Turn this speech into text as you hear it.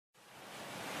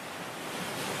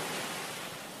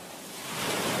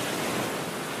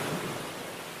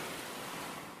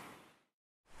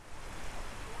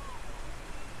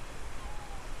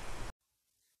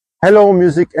Hello,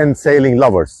 music and sailing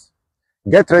lovers.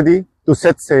 Get ready to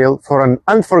set sail for an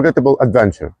unforgettable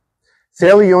adventure.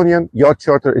 Sail Ionian Yacht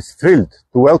Charter is thrilled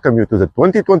to welcome you to the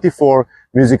 2024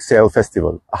 Music Sail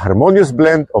Festival, a harmonious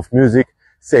blend of music,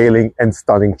 sailing, and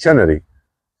stunning scenery.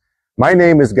 My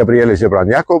name is Gabriele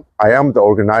Jebran Yakoub. I am the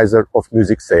organizer of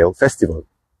Music Sail Festival.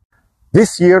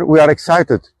 This year, we are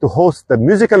excited to host the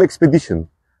musical expedition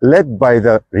led by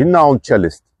the renowned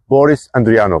cellist Boris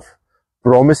Andrianov,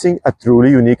 promising a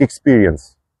truly unique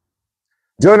experience.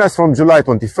 Join us from July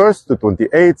 21st to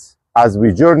 28th as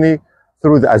we journey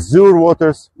through the azure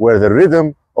waters where the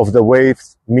rhythm of the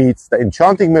waves meets the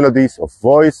enchanting melodies of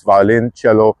voice, violin,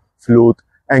 cello, flute,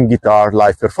 and guitar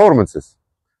live performances.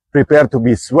 Prepare to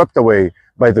be swept away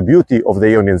by the beauty of the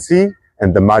Ionian Sea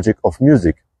and the magic of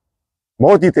music.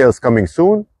 More details coming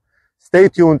soon. Stay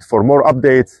tuned for more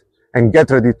updates and get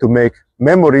ready to make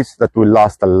memories that will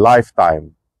last a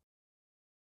lifetime.